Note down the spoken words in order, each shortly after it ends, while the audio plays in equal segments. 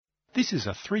This is a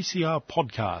 3CR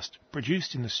podcast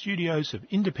produced in the studios of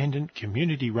independent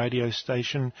community radio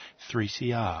station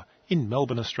 3CR in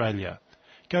Melbourne, Australia.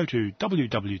 Go to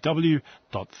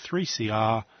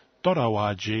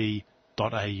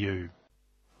www.3cr.org.au.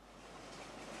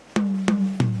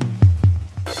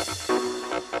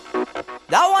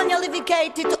 That one you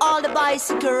dedicated to all the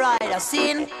bicycle riders,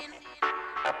 seen?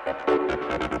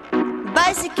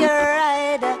 Bicycle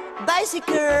rider,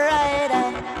 bicycle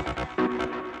rider.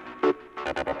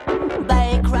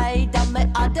 Bike rider, me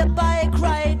other bike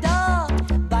rider.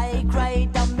 Bike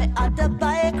rider, me other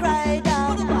bike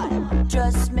rider.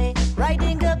 Trust me,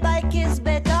 riding a bike is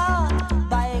better.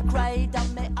 Bike rider,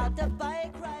 me other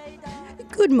bike rider.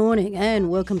 Good morning and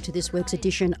welcome to this week's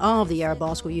edition of the Yarra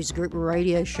Bicycle User Group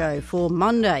radio show for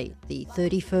Monday, the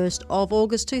 31st of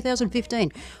August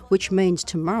 2015, which means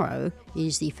tomorrow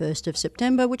is the 1st of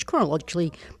September, which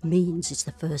chronologically means it's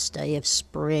the first day of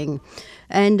spring.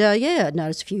 And I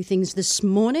noticed a few things this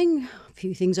morning, a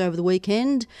few things over the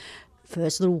weekend.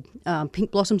 First little pink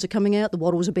blossoms are coming out. The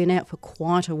wattles have been out for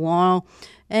quite a while.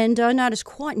 And I noticed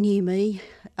quite near me,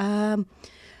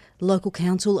 local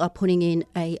council are putting in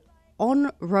a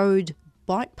on-road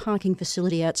bike parking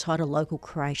facility outside a local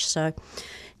creche. So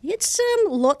it's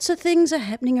lots of things are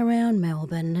happening around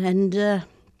Melbourne, and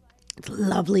it's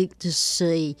lovely to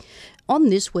see. On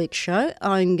this week's show,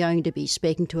 I'm going to be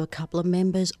speaking to a couple of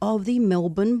members of the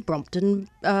Melbourne Brompton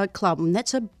Club, and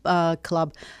that's a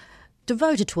club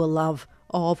devoted to a love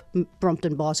of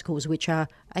Brompton bicycles, which are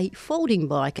a folding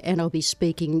bike, and I'll be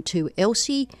speaking to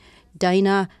Elsie,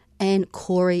 Dana and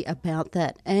Corey about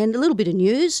that. And a little bit of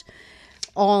news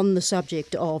on the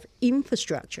subject of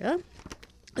infrastructure.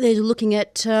 They're looking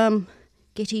at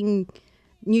getting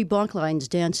new bike lanes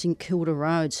down St Kilda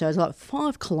Road. So it's like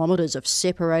 5 kilometres of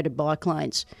separated bike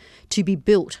lanes to be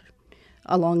built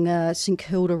along St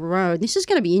Kilda Road. This is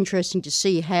going to be interesting to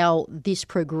see how this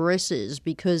progresses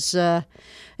because,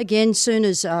 again, soon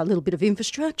as a little bit of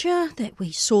infrastructure that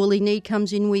we sorely need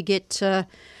comes in, we get a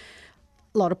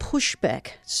lot of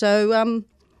pushback. So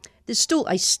there's still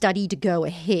a study to go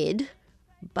ahead,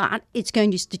 but it's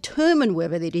going to determine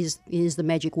whether it is the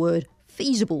magic word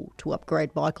feasible to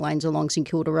upgrade bike lanes along St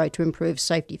Kilda Road to improve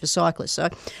safety for cyclists. So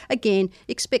again,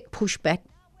 expect pushback,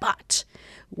 but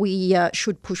we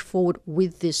should push forward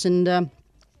with this. And it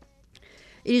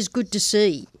is good to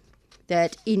see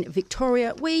that in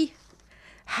Victoria we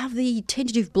have the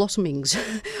tentative blossomings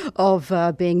of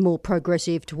being more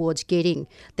progressive towards getting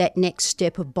that next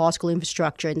step of bicycle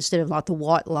infrastructure. Instead of like the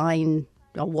white line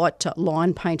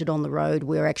painted on the road,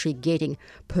 we're actually getting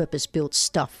purpose-built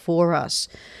stuff for us.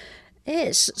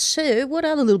 Yes, so what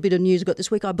other little bit of news I've got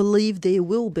this week? I believe there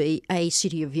will be a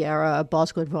City of Yarra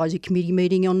Bicycle Advisory Committee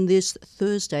meeting on this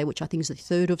Thursday, which I think is the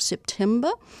 3rd of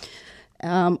September.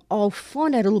 I'll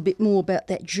find out a little bit more about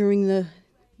that during the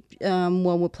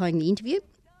while we're playing the interview.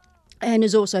 And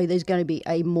there's going to be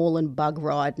a Moreland bug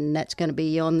ride, and that's going to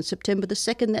be on September the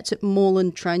 2nd. That's at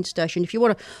Moreland train station. If you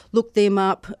want to look them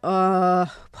up,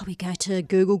 probably go to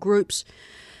Google Groups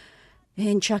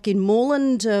and chuck in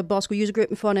Moreland Bicycle User Group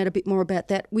and find out a bit more about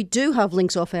that. We do have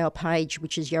links off our page,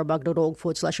 which is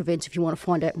yarrabug.org/events if you want to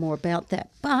find out more about that.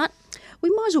 But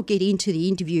we might as well get into the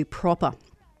interview proper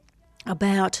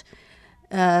about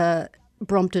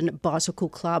Brompton Bicycle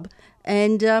Club.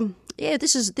 And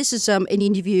this is an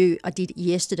interview I did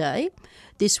yesterday.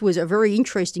 This was a very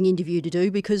interesting interview to do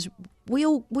because we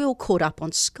all caught up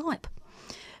on Skype.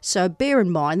 So bear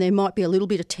in mind there might be a little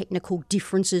bit of technical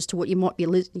differences to what you might be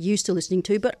used to listening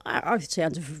to, but it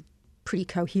sounds pretty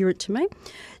coherent to me.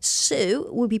 So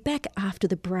we'll be back after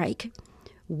the break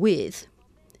with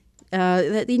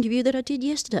the interview that I did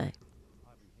yesterday.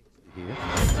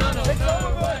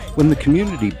 When the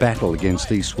community battle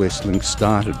against East West Link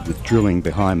started with drilling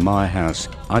behind my house,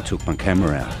 I took my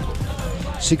camera out.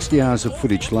 60 hours of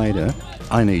footage later,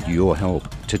 I need your help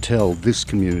to tell this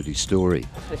community story.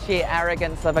 The sheer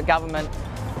arrogance of a government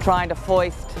trying to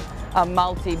foist a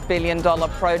multi-billion-dollar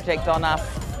project on us.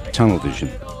 Tunnel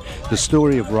Vision, the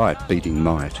story of right beating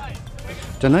might.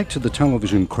 Donate to the Tunnel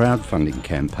Vision crowdfunding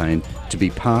campaign to be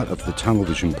part of the Tunnel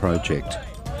Vision project.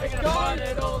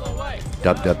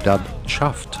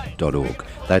 www.chuffed.org.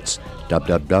 That's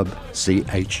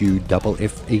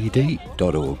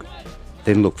www.chuffed.org.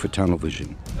 Then look for Tunnel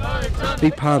Vision. Be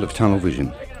part of Tunnel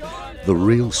Vision, the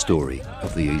real story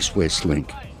of the East-West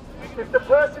Link. If the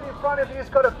person in front of you's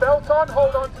got a belt on,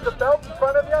 hold on to the belt in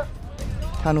front of you.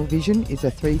 Tunnel Vision is a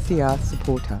 3CR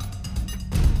supporter.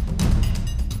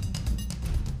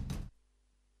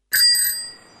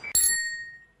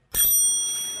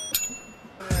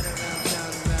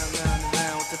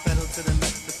 to the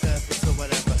left, the purpose or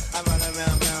whatever. I run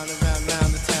around, round and round.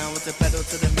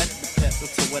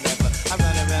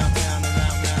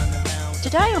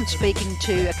 today I'm speaking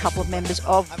to a couple of members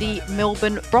of the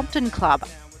Melbourne Brompton Club.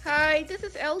 Hi, this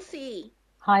is Elsie.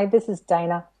 Hi, this is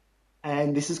Dana.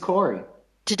 And this is Corey.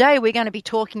 Today we're going to be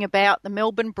talking about the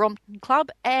Melbourne Brompton Club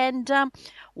and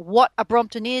what a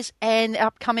Brompton is and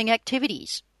upcoming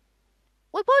activities.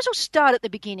 Well, I suppose we'll start at the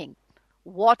beginning.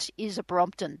 What is a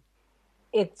Brompton?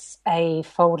 It's a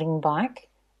folding bike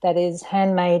that is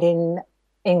handmade in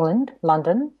England,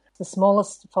 London. It's the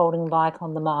smallest folding bike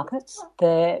on the market.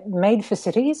 They're made for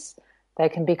cities. They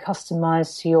can be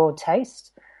customised to your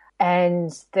taste,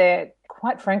 and they're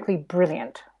quite frankly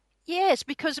brilliant. Yes,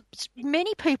 because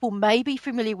many people may be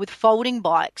familiar with folding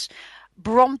bikes.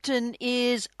 Brompton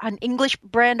is an English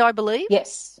brand, I believe.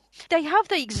 Yes. They have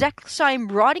the exact same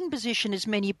riding position as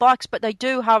many bikes, but they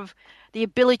do have the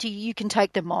ability, you can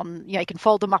take them on, you can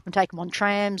fold them up and take them on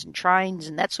trams and trains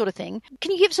and that sort of thing.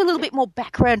 Can you give us a little bit more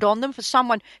background on them for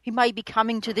someone who may be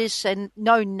coming to this and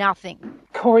know nothing?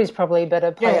 Corey's probably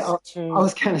better placed to... I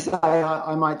was going to say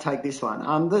I might take this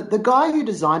one. The guy who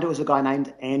designed it was a guy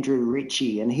named Andrew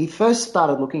Ritchie, and he first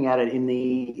started looking at it in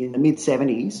the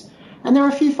mid-70s. And there were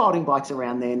a few folding bikes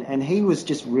around then, and he was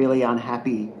just really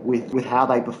unhappy with how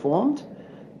they performed,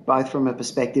 both from a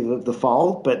perspective of the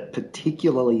fold, but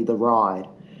particularly the ride.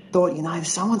 Thought,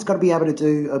 someone's got to be able to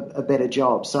do a better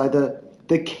job. So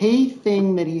the key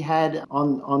thing that he had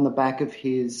on the back of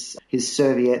his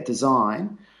serviette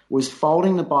design was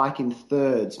folding the bike in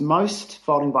thirds. Most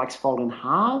folding bikes fold in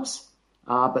halves,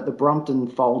 but the Brompton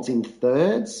folds in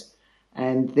thirds.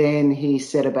 And then he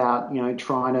set about,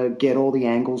 trying to get all the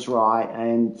angles right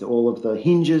and all of the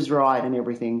hinges right and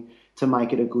everything to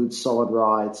make it a good solid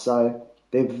ride. So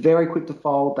they're very quick to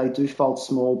fold. They do fold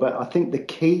small, but I think the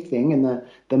key thing and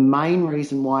the main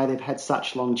reason why they've had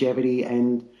such longevity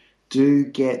and do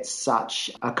get such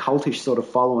a cultish sort of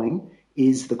following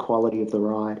is the quality of the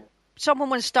ride. Someone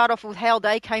want to start off with how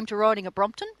they came to riding a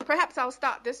Brompton? Perhaps I'll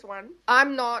start this one.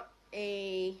 I'm not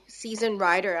a seasoned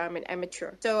rider. I'm an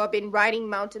amateur. So I've been riding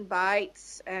mountain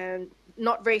bikes and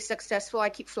not very successful. I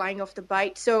keep flying off the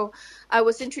bike. So I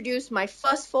was introduced my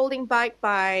first folding bike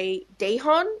by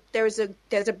Dahon. There's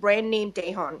a brand named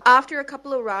Dahon. After a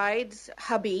couple of rides,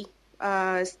 hubby,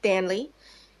 Stanley,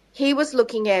 he was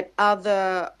looking at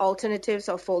other alternatives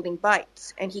of folding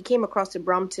bikes, and he came across a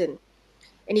Brompton.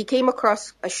 And he came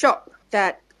across a shop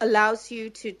that allows you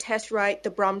to test ride the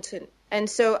Brompton. And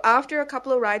so after a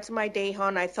couple of rides on my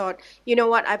Dahon, I thought, you know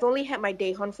what, I've only had my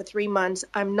Dahon for 3 months.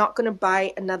 I'm not going to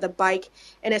buy another bike,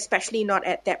 and especially not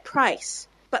at that price.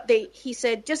 But he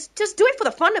said, just do it for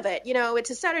the fun of it. It's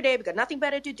a Saturday. We've got nothing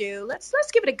better to do. Let's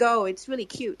give it a go. It's really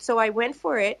cute. So I went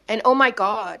for it, and oh my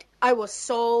God, I was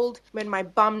sold when my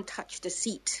bum touched the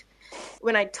seat.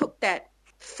 When I took that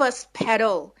first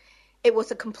pedal, it was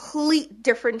a complete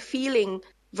different feeling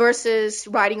versus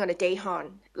riding on a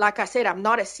Dahon. Like I said, I'm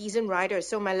not a seasoned rider,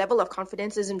 so my level of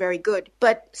confidence isn't very good.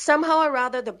 But somehow or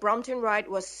rather, the Brompton ride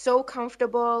was so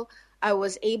comfortable. I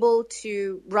was able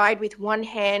to ride with one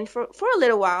hand for a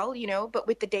little while, but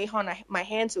with the Dahon, my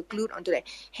hands were glued onto the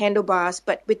handlebars.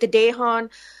 But with the Dahon,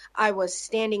 I was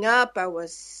standing up. I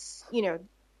was,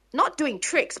 not doing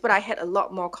tricks, but I had a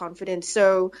lot more confidence.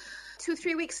 So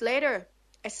 2-3 weeks later,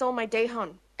 I sold my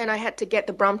Dahon, and I had to get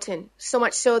the Brompton. So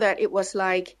much so that it was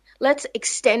like, let's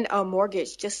extend our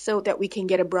mortgage just so that we can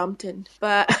get a Brompton.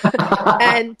 But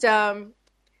and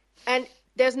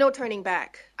there's no turning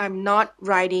back. I'm not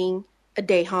riding a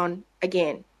Dahon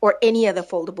again or any other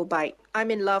foldable bike. I'm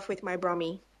in love with my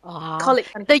Brummy.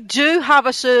 They do have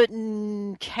a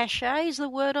certain cachet, is the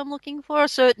word I'm looking for, a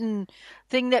certain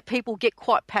thing that people get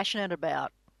quite passionate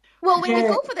about. Well, when you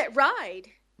go for that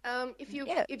ride, if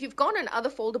you've gone on other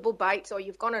foldable bikes or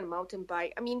you've gone on a mountain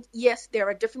bike, yes, there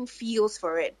are different feels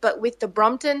for it. But with the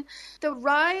Brompton, the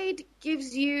ride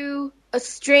gives you a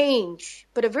strange,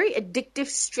 but a very addictive,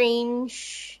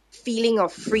 strange feeling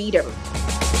of freedom.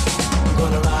 I'm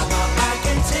gonna ride my bike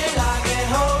until I get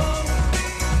home.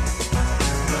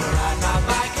 I'm gonna ride my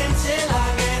bike until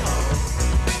I get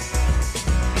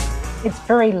home. It's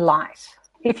very light.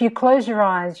 If you close your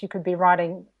eyes, you could be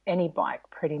riding any bike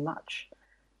pretty much.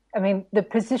 The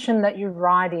position that you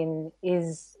ride in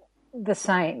is the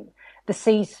same. The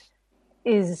seat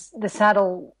is the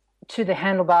saddle to the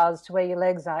handlebars to where your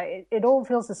legs are. It all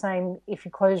feels the same if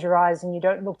you close your eyes and you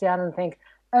don't look down and think,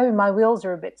 oh, my wheels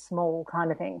are a bit small kind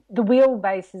of thing. The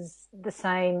wheelbase is the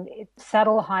same.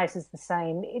 Saddle height is the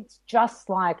same. It's just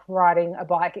like riding a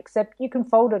bike, except you can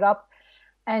fold it up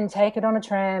and take it on a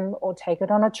tram or take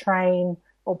it on a train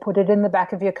or put it in the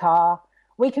back of your car.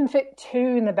 We can fit 2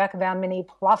 in the back of our Mini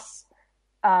plus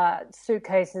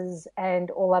suitcases and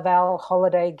all of our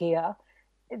holiday gear.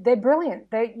 they're brilliant.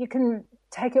 You can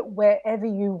take it wherever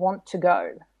you want to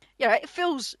go. Yeah, it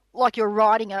feels like you're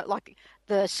riding like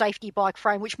the safety bike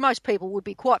frame, which most people would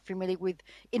be quite familiar with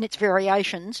in its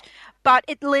variations, but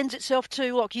it lends itself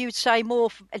to, like you would say, more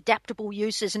adaptable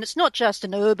uses, and it's not just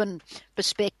an urban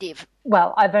perspective.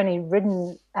 Well, I've only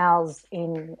ridden ours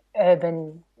in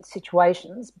urban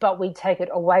situations, but we take it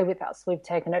away with us. We've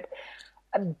taken it,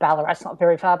 Ballarat's not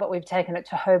very far, but we've taken it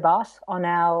to Hobart on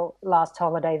our last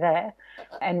holiday there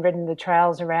and ridden the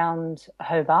trails around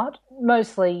Hobart,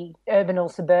 mostly urban or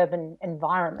suburban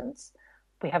environments.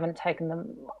 We haven't taken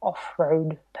them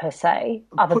off-road per se.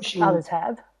 Others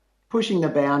have. Pushing the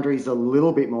boundaries a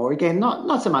little bit more. Again,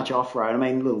 not so much off-road. I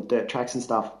mean, little dirt tracks and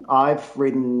stuff. I've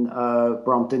ridden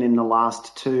Brompton in the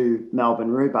last 2 Melbourne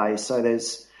Roubaix, so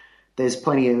there's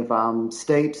plenty of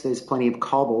steeps, there's plenty of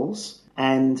cobbles,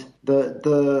 and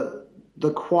the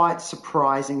quite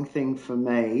surprising thing for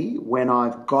me when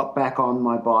I've got back on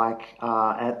my bike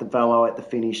at the Velo at the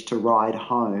finish to ride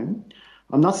home,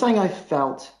 I'm not saying I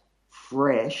felt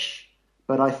fresh,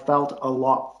 but I felt a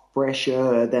lot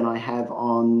fresher than I have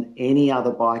on any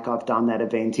other bike I've done that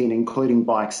event in, including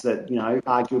bikes that,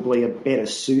 arguably are better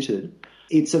suited.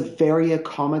 It's a very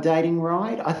accommodating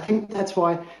ride. I think that's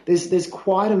why there's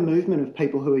quite a movement of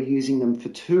people who are using them for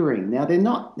touring. Now, they're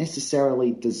not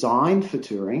necessarily designed for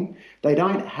touring. They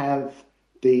don't have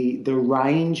the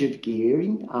range of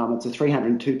gearing. It's a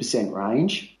 302%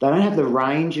 range. They don't have the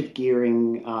range of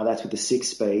gearing that's with the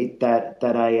 6-speed that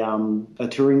a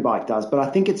touring bike does. But I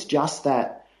think it's just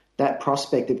that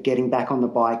prospect of getting back on the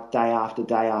bike day after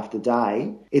day after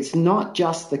day. It's not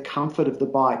just the comfort of the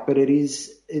bike, but it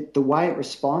is the way it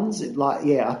responds.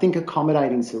 I think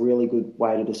accommodating is a really good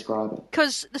way to describe it.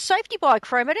 Because the safety bike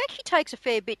frame, it actually takes a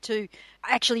fair bit to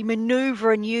actually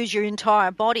manoeuvre and use your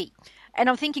entire body. And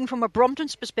I'm thinking from a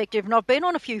Brompton's perspective, and I've been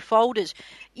on a few folders,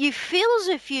 you feel as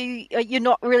if you're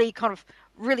not really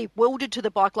really welded to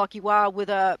the bike like you are with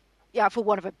for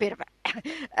want of a bit of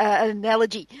an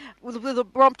analogy, with a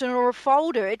Brompton or a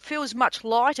folder. It feels much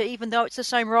lighter, even though it's the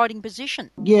same riding position.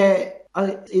 Yeah, I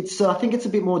think it's a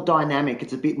bit more dynamic.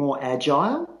 It's a bit more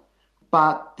agile,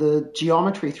 but the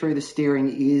geometry through the steering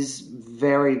is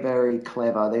very, very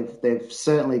clever. They've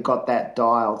certainly got that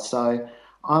dialed. So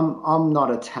I'm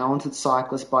not a talented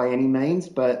cyclist by any means,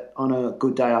 but on a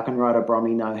good day I can ride a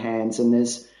Brommy no hands, and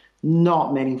there's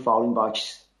not many folding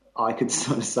bikes I could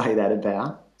sort of say that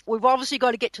about. We've obviously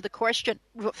got to get to the question.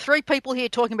 We've got 3 people here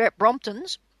talking about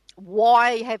Bromptons.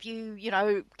 Why have you,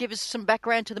 give us some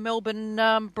background to the Melbourne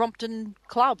Brompton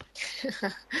Club?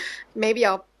 Maybe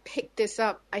I'll pick this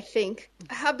up, I think.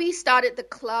 Hubby started the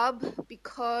club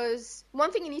because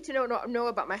one thing you need to know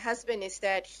about my husband is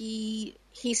that he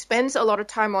spends a lot of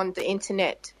time on the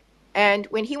internet. And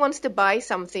when he wants to buy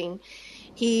something,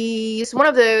 he's one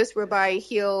of those whereby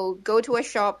he'll go to a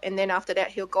shop and then after that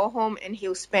he'll go home and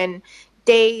he'll spend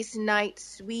days,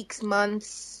 nights, weeks,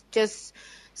 months just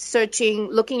searching,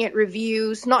 looking at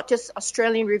reviews, not just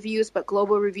Australian reviews, but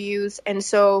global reviews. And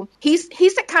so he's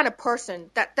the kind of person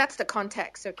that's the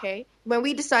context, okay? When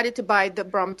we decided to buy the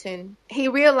Brompton, he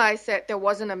realized that there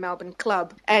wasn't a Melbourne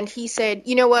club. And he said,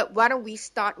 you know what, why don't we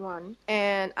start one?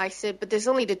 And I said, but there's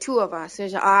only the 2 of us. And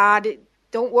he said,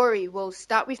 don't worry, we'll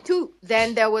start with 2.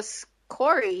 Then there was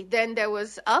Corey, then there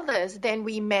was others. Then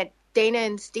we met Dana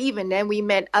and Stephen, then we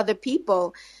met other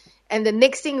people. And the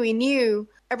next thing we knew,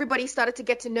 everybody started to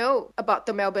get to know about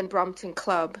the Melbourne Brompton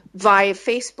Club via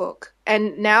Facebook.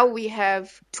 And now we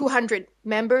have 200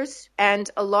 members,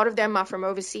 and a lot of them are from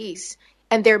overseas.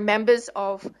 And they're members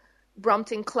of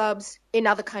Brompton clubs in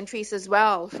other countries as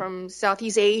well, from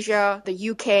Southeast Asia, the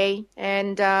UK,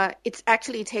 and it's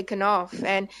actually taken off.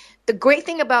 And the great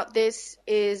thing about this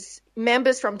is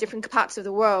members from different parts of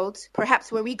the world,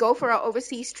 perhaps when we go for our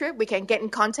overseas trip, we can get in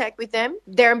contact with them.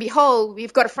 There and behold,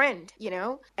 we've got a friend,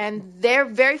 and they're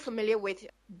very familiar with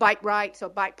bike rides or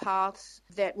bike paths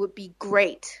that would be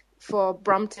great for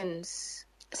Bromptons.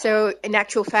 So in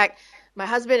actual fact, my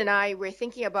husband and I were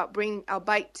thinking about bringing our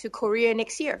bike to Korea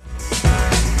next year.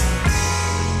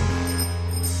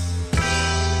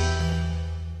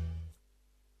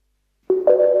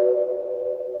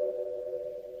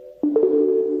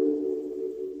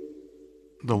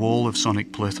 The wall of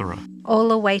sonic plethora.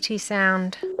 All a weighty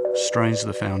sound. Strains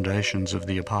the foundations of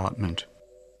the apartment.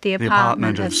 The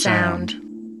apartment of sound.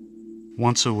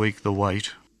 Once a week the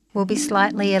weight will be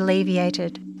slightly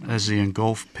alleviated as the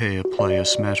engulfed pair play a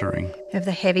smattering of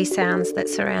the heavy sounds that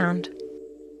surround.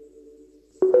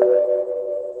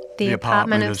 The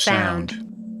Apartment of Sound.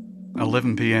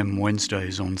 11 p.m.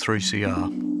 Wednesdays on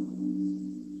 3CR.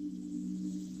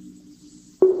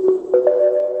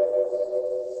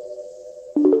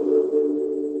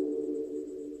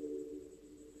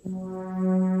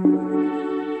 And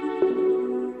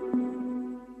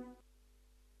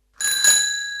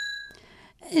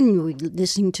we're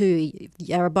listening to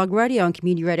Yarrabug Radio on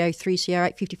Community Radio 3CR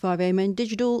 855 AM and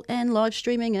digital and live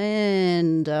streaming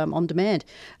and on demand.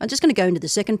 I'm just going to go into the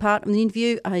second part of the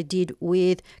interview I did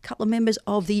with a couple of members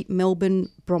of the Melbourne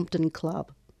Brompton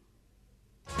Club.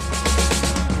 So,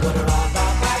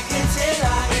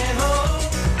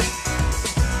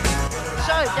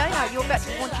 Dana, you're about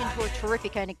to launch into a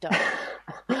terrific anecdote.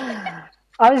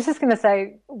 I was just going to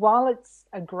say, while it's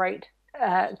a great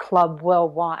club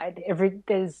worldwide,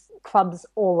 there's clubs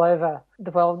all over the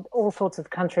world, all sorts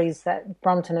of countries that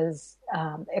Brompton is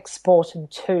exported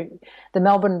to. The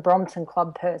Melbourne Brompton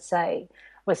Club per se,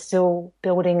 we're still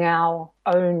building our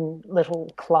own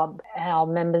little club. Our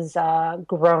members are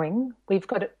growing. We've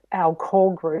got our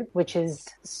core group, which is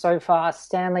so far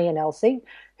Stanley and Elsie,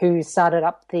 who started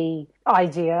up the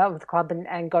idea of the club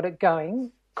and got it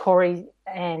going. Corey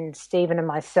and Stephen and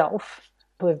myself,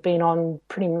 who have been on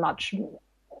pretty much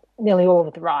nearly all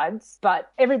of the rides,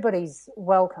 but everybody's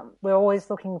welcome. We're always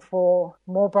looking for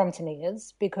more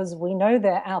Bromptonians because we know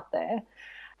they're out there.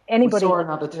 Anybody we saw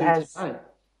another two today.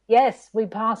 Yes, we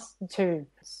passed two.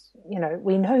 You know,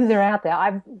 we know they're out there.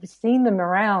 I've seen them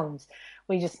around.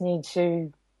 We just need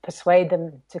to persuade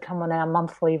them to come on our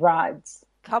monthly rides.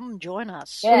 Come join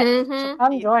us. Yeah, so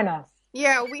come join us.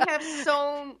 Yeah, we have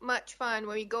so much fun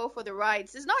when we go for the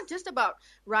rides. It's not just about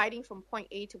riding from point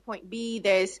A to point B.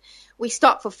 We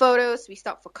stop for photos, we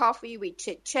stop for coffee, we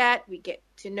chit-chat, we get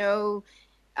to know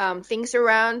things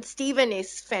around. Stephen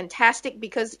is fantastic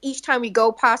because each time we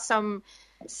go past some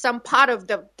part of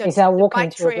the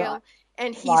bike trail,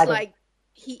 and he's like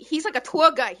a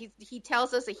tour guide. He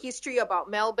tells us a history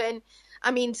about Melbourne. I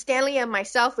mean, Stanley and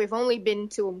myself, we've only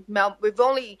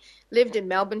lived in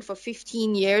Melbourne for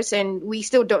 15 years, and we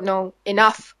still don't know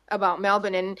enough about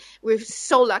Melbourne. And we're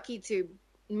so lucky to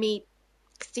meet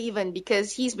Stephen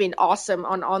because he's been awesome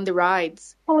on the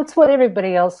rides. Well, it's what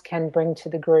everybody else can bring to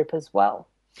the group as well.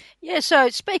 Yeah, so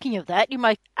speaking of that, you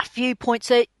make a few points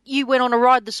that you went on a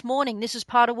ride this morning. This is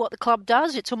part of what the club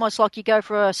does. It's almost like you go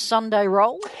for a Sunday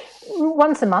roll.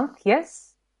 Once a month,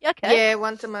 yes. Okay. Yeah,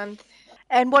 once a month.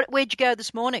 And where'd you go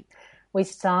this morning? We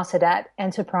started at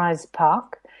Enterprise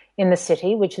Park in the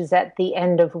city, which is at the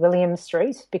end of William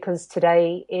Street, because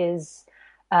today is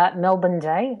Melbourne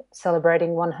Day,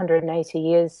 celebrating 180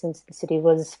 years since the city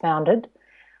was founded.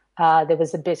 There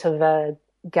was a bit of a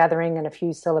gathering and a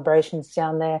few celebrations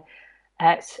down there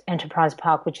at Enterprise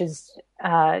Park, which is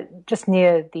just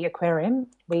near the aquarium.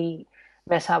 We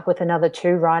met up with another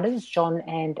two riders, John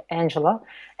and Angela,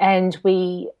 and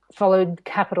we followed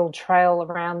Capital Trail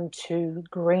around to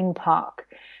Green Park,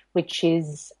 which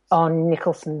is on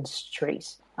Nicholson Street.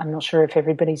 I'm not sure if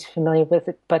everybody's familiar with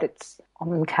it, but it's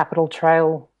on Capital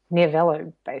Trail near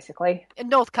Velo, basically. In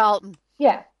North Carlton.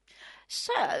 Yeah.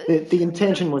 So the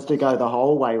intention was to go the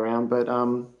whole way around, but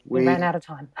we ran out of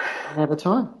time.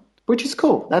 Which is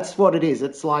cool. That's what it is.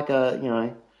 It's like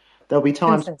there'll be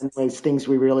times when there's things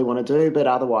we really want to do, but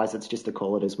otherwise it's just to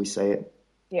call it as we see it.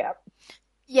 Yeah.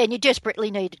 Yeah, and you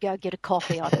desperately need to go get a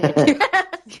coffee, I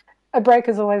bet. A break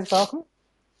is always welcome.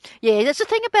 Yeah, that's the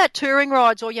thing about touring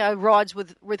rides or, rides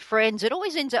with friends. It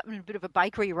always ends up in a bit of a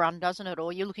bakery run, doesn't it?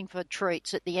 Or you're looking for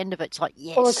treats at the end of it. It's like,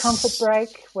 yes. Or a comfort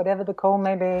break, whatever the call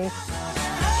may be.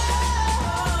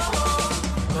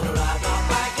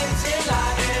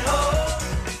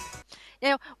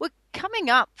 Now, we're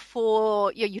coming up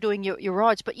for, you're doing your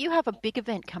rides, but you have a big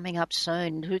event coming up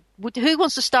soon. Who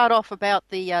wants to start off about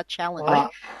the challenge?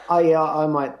 I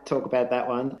might talk about that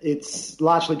one. It's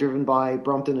largely driven by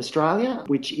Brompton Australia,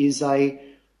 which is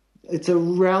it's a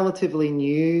relatively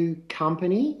new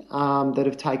company that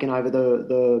have taken over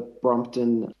the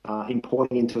Brompton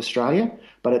importing into Australia,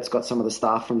 but it's got some of the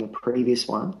staff from the previous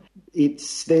one.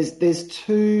 There's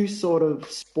two sort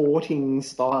of sporting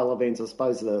style events. I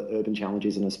suppose the Urban Challenge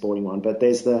isn't a sporting one, but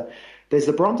there's the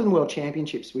Brompton World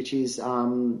Championships, which is a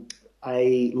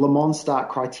Le Mans start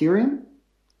criterium.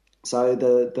 So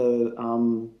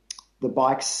the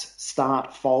bikes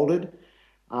start folded.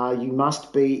 You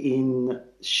must be in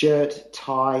shirt,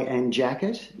 tie and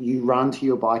jacket. You run to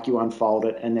your bike, you unfold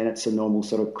it, and then it's a normal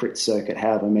sort of crit circuit,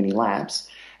 however many laps.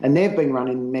 And they've been run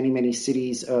in many, many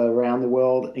cities around the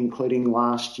world, including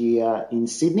last year in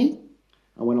Sydney.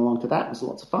 I went along to that. It was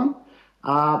lots of fun.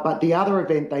 But the other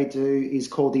event they do is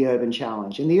called the Urban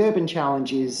Challenge. And the Urban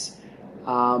Challenge is,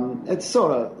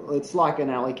 it's like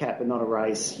an alley cat, but not a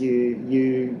race.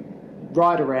 You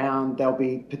ride around. There'll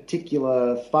be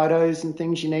particular photos and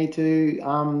things you need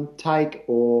to take,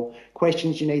 or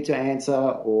questions you need to answer,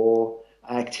 or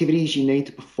activities you need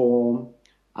to perform.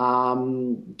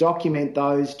 Document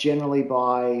those generally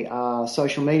by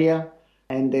social media,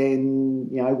 and then,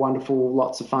 wonderful,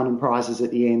 lots of fun and prizes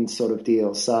at the end sort of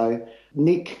deal. So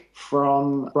Nick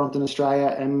from Brompton,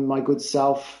 Australia, and my good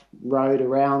self rode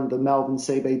around the Melbourne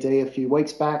CBD a few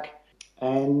weeks back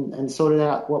and sorted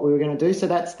out what we were going to do. So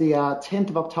that's the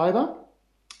 10th of October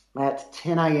at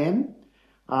 10 a.m,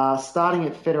 starting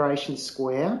at Federation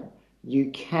Square.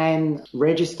 You can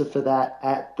register for that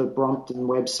at the Brompton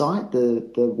website,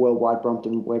 the worldwide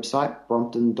Brompton website,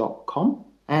 brompton.com,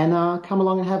 and come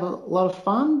along and have a lot of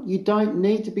fun. You don't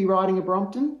need to be riding a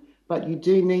Brompton, but you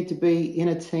do need to be in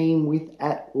a team with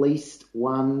at least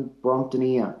one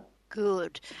Bromptoneer.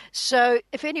 Good. So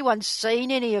if anyone's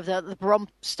seen any of the Bromp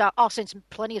stuff, I've seen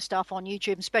plenty of stuff on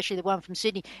YouTube, especially the one from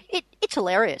Sydney. It's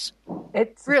hilarious.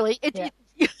 It's really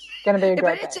going to be a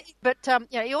great day. But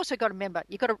you also got to remember,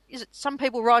 is it some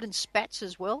people ride in spats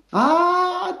as well?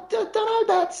 I don't know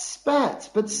about spats,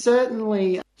 but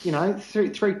certainly,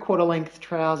 3/4 length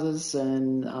trousers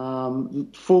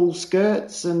and full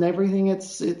skirts and everything.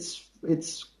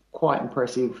 It's quite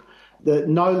impressive.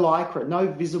 No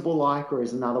visible lycra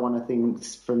is another one of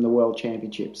things from the World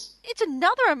Championships. It's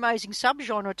another amazing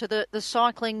subgenre to the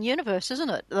cycling universe,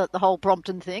 isn't it? The whole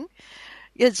Brompton thing.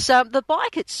 It's the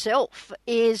bike itself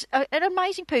is an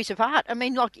amazing piece of art. I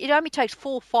mean, it only takes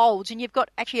 4 folds, and you've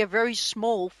got actually a very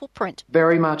small footprint.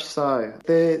 Very much so.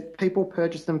 People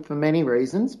purchase them for many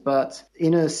reasons, but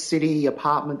inner city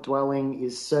apartment dwelling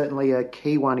is certainly a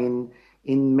key one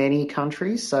in many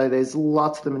countries. So there's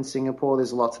lots of them in Singapore.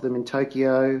 There's lots of them in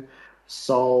Tokyo,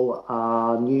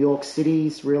 Seoul, New York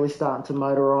City's really starting to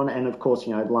motor on, and of course,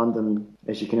 London,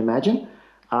 as you can imagine.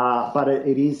 But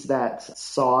it is that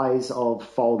size of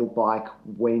folded bike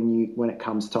when it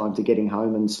comes time to getting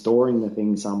home and storing the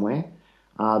thing somewhere.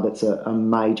 That's a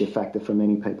major factor for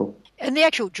many people. And the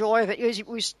actual joy of it, as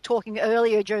we was talking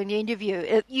earlier during the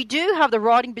interview, you do have the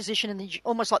riding position and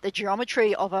almost like the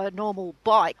geometry of a normal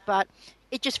bike, but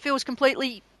it just feels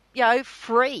completely,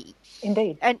 free.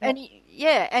 Indeed. And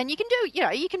you can do,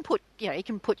 you can put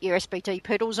your SBT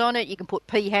pedals on it. You can put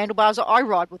P handlebars. I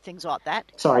ride with things like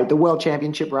that. Sorry, the World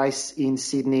Championship race in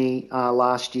Sydney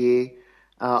last year,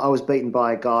 I was beaten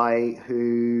by a guy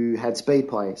who had speed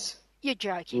plates. You're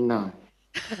joking. No.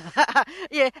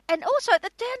 Yeah, and also down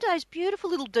to those beautiful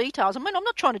little details. I mean, I'm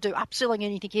not trying to do upselling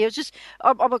anything here. It's just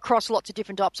I'm across lots of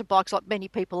different types of bikes, like many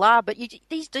people are. But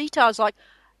these details, like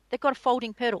they've got a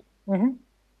folding pedal. Mm-hmm.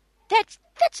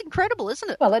 That's incredible, isn't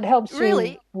it? Well, it helps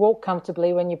really you walk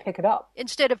comfortably when you pick it up.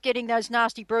 Instead of getting those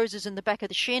nasty bruises in the back of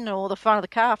the shin or the front of the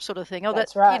calf sort of thing.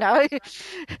 That's right.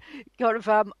 Got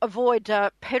to avoid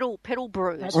pedal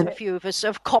bruise that a few of us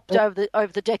have copped over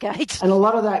the decades. And a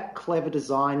lot of that clever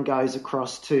design goes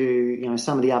across to,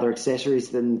 some of the other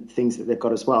accessories and things that they've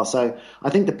got as well. So I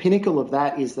think the pinnacle of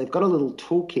that is they've got a little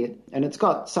toolkit, and it's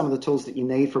got some of the tools that you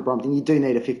need for a Brompton. You do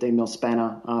need a 15mm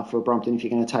spanner for a Brompton if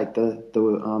you're going to take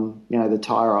the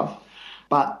tire off.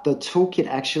 But the toolkit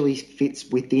actually fits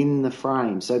within the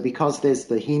frame. So because there's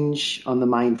the hinge on the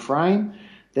main frame,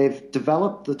 they've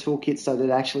developed the toolkit so that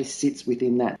it actually sits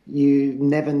within that. You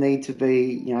never need to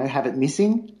be, have it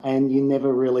missing, and you're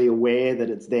never really aware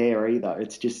that it's there either.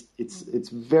 It's just, it's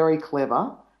very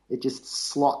clever. It just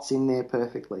slots in there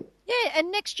perfectly. Yeah,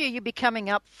 and next year you'll be coming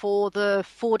up for the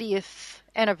 40th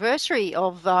anniversary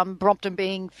of Brompton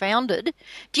being founded.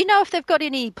 Do you know if they've got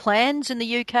any plans in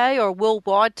the UK or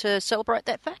worldwide to celebrate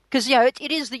that fact? Because,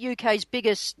 it is the UK's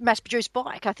biggest mass-produced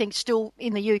bike, I think, still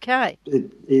in the UK.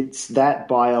 It's that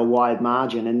by a wide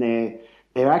margin, and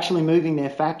they're actually moving their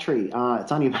factory.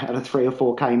 It's only about a 3 or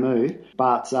 4K move,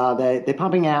 but they're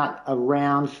pumping out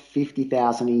around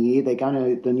 50,000 a year.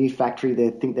 The new factory, they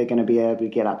think they're going to be able to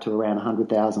get up to around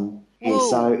 100,000.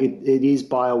 So it is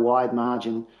by a wide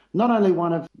margin. Not only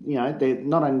they're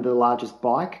not only the largest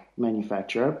bike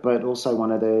manufacturer, but also one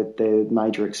of the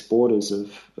major exporters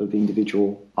of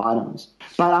individual items.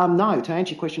 But no, to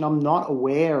answer your question, I'm not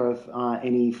aware of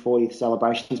any 40th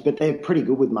celebrations, but they're pretty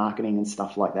good with marketing and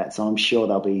stuff like that. So I'm sure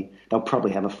they'll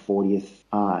probably have a 40th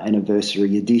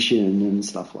anniversary edition and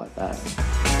stuff like that.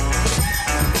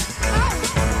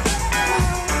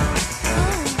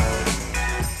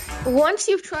 Once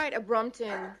you've tried a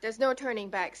Brompton, there's no turning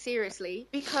back, seriously,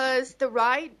 because the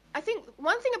ride, I think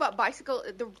one thing about bicycle,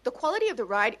 the quality of the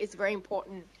ride is very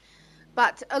important.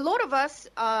 But a lot of us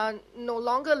are no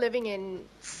longer living in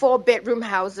 4-bedroom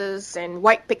houses and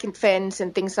white picket fence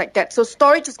and things like that. So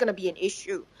storage is going to be an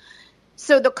issue.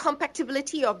 So the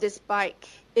compactability of this bike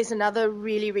is another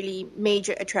really, really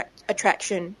major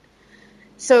attraction.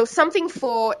 So something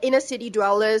for inner city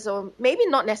dwellers, or maybe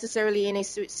not necessarily inner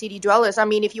city dwellers. I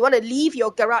mean, if you want to leave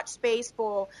your garage space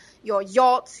for your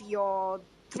yachts, your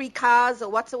 3 cars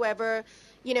or whatsoever,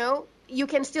 you know, you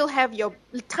can still have your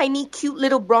tiny, cute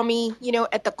little Brommy, you know,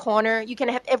 at the corner. You can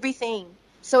have everything.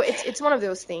 So it's one of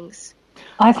those things.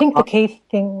 I think the key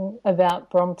thing about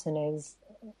Brompton is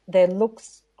their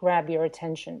looks grab your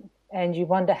attention. And you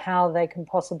wonder how they can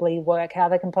possibly work, how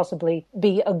they can possibly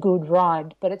be a good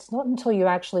ride. But it's not until you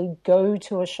actually go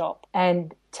to a shop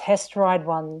and test ride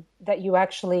one that you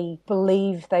actually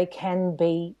believe they can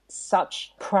be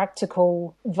such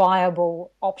practical,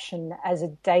 viable option as a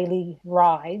daily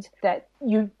ride that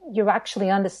you actually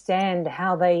understand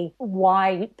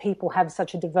why people have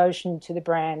such a devotion to the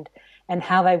brand and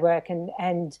how they work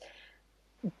and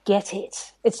get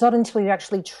it. It's not until you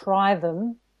actually try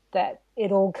them that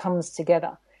it all comes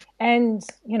together. And,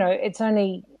 you know, it's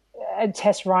only a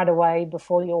test right away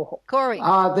before you're hooked. Corey.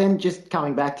 Then just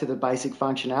coming back to the basic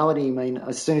functionality, I mean,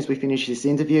 as soon as we finish this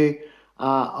interview,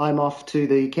 I'm off to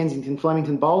the Kensington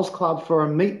Flemington Bowls Club for a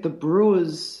Meet the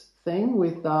Brewers thing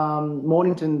with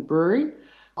Mornington Brewery.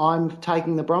 I'm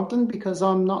taking the Brompton because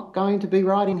I'm not going to be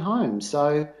riding home.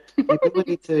 So the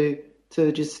ability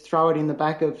to just throw it in the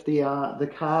back of the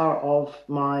car of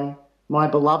my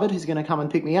beloved who's going to come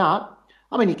and pick me up.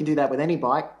 I mean, you can do that with any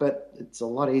bike, but it's a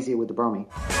lot easier with the Brommy.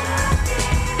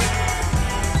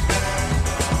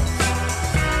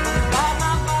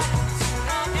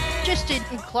 Just in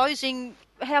closing,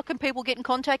 how can people get in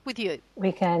contact with you?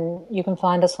 You can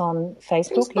find us on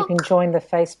Facebook. You can join the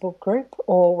Facebook group,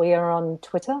 or we are on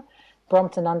Twitter,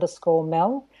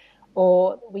 Brompton_Mel,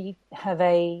 or we have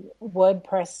a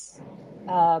WordPress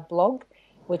blog,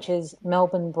 which is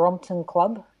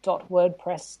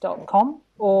melbournebromptonclub.wordpress.com,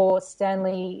 or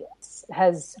Stanley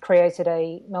has created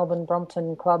a Melbourne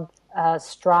Brompton Club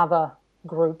Strava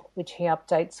group, which he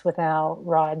updates with our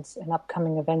rides and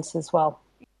upcoming events as well.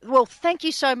 Well, thank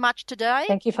you so much today.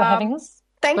 Thank you for having us.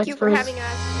 Thank you for having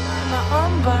us.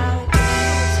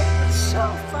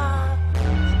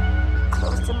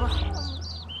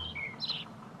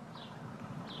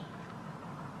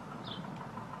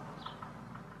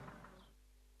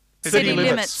 City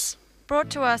Limits,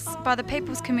 brought to us by the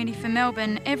People's Committee for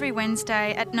Melbourne every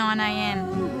Wednesday at 9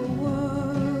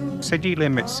 a.m. City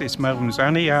Limits is Melbourne's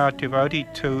only hour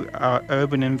devoted to our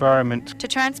urban environment, to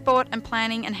transport and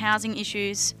planning and housing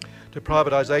issues, to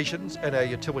privatisations and our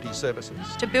utility services,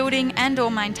 to building and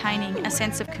or maintaining a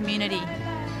sense of community.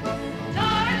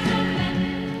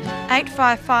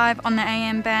 855 on the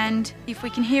AM band, if we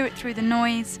can hear it through the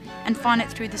noise and find it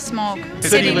through the smog.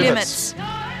 City Limits.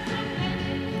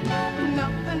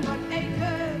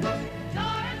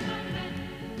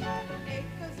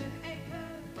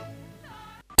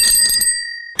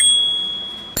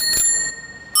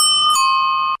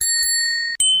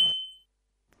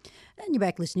 And you're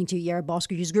back listening to Yarra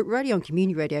Basque Users Group Radio on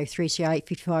Community Radio 3CR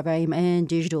 855 AM and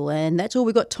digital. And that's all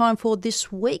we've got time for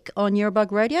this week on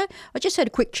Yarrabug Radio. I just had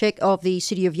a quick check of the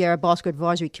City of Yarra Basque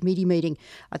Advisory Committee meeting.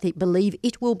 I believe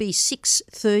it will be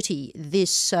 6:30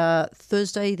 this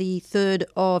Thursday, the 3rd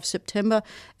of September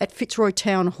at Fitzroy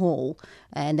Town Hall.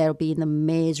 And that'll be in the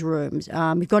Mayor's Rooms.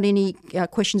 If you've got any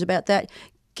questions about that,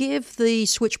 give the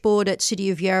switchboard at City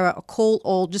of Yarra a call,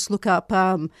 or just look up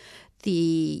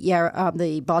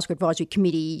the Basque Advisory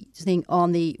Committee thing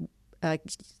on the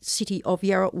City of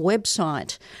Yarra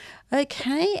website.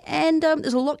 Okay, and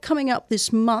there's a lot coming up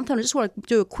this month, and I just want to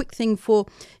do a quick thing for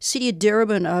City of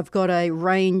Darebin. I've got a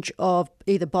range of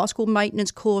either bicycle maintenance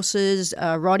courses,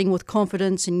 riding with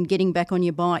confidence, and getting back on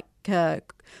your bike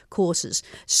courses.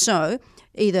 So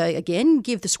either, again,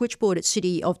 give the switchboard at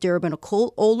City of Darebin a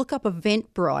call, or look up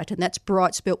Eventbrite, and that's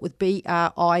Bright spelt with BRITE,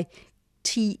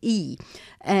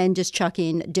 and just chuck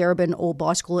in Darebin or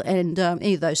bicycle, and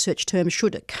any of those search terms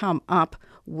should come up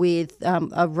with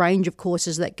a range of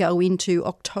courses that go into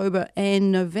October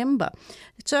and November.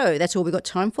 So that's all we've got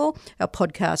time for. Our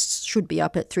podcasts should be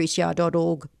up at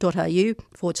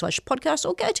 3cr.org.au/podcast,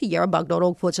 or go to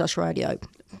yarrabug.org/radio.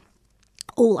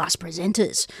 All us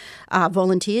presenters are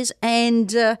volunteers,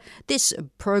 and this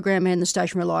program and the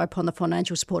station rely upon the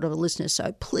financial support of the listeners.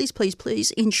 So please, please,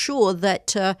 please ensure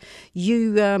that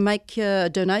you make a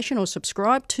donation or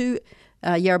subscribe to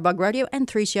Yarrabug Radio and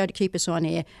 3CR to keep us on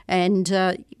air. And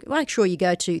make sure you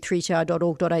go to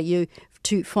 3cr.org.au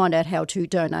to find out how to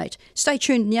donate. Stay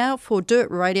tuned now for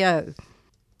Dirt Radio.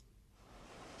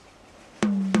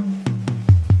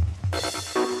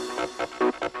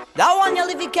 That one you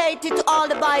dedicated to all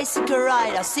the bicycle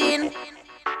riders, seen?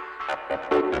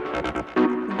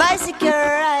 Bicycle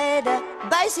rider,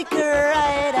 bicycle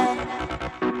rider.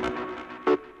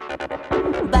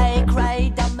 Bike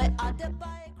ride on my other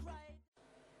bike ride.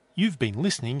 You've been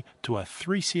listening to a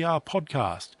 3CR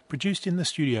podcast produced in the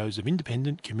studios of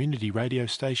independent community radio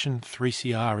station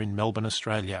 3CR in Melbourne,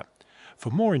 Australia.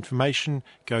 For more information,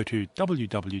 go to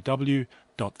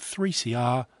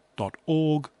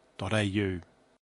www.3cr.org.au.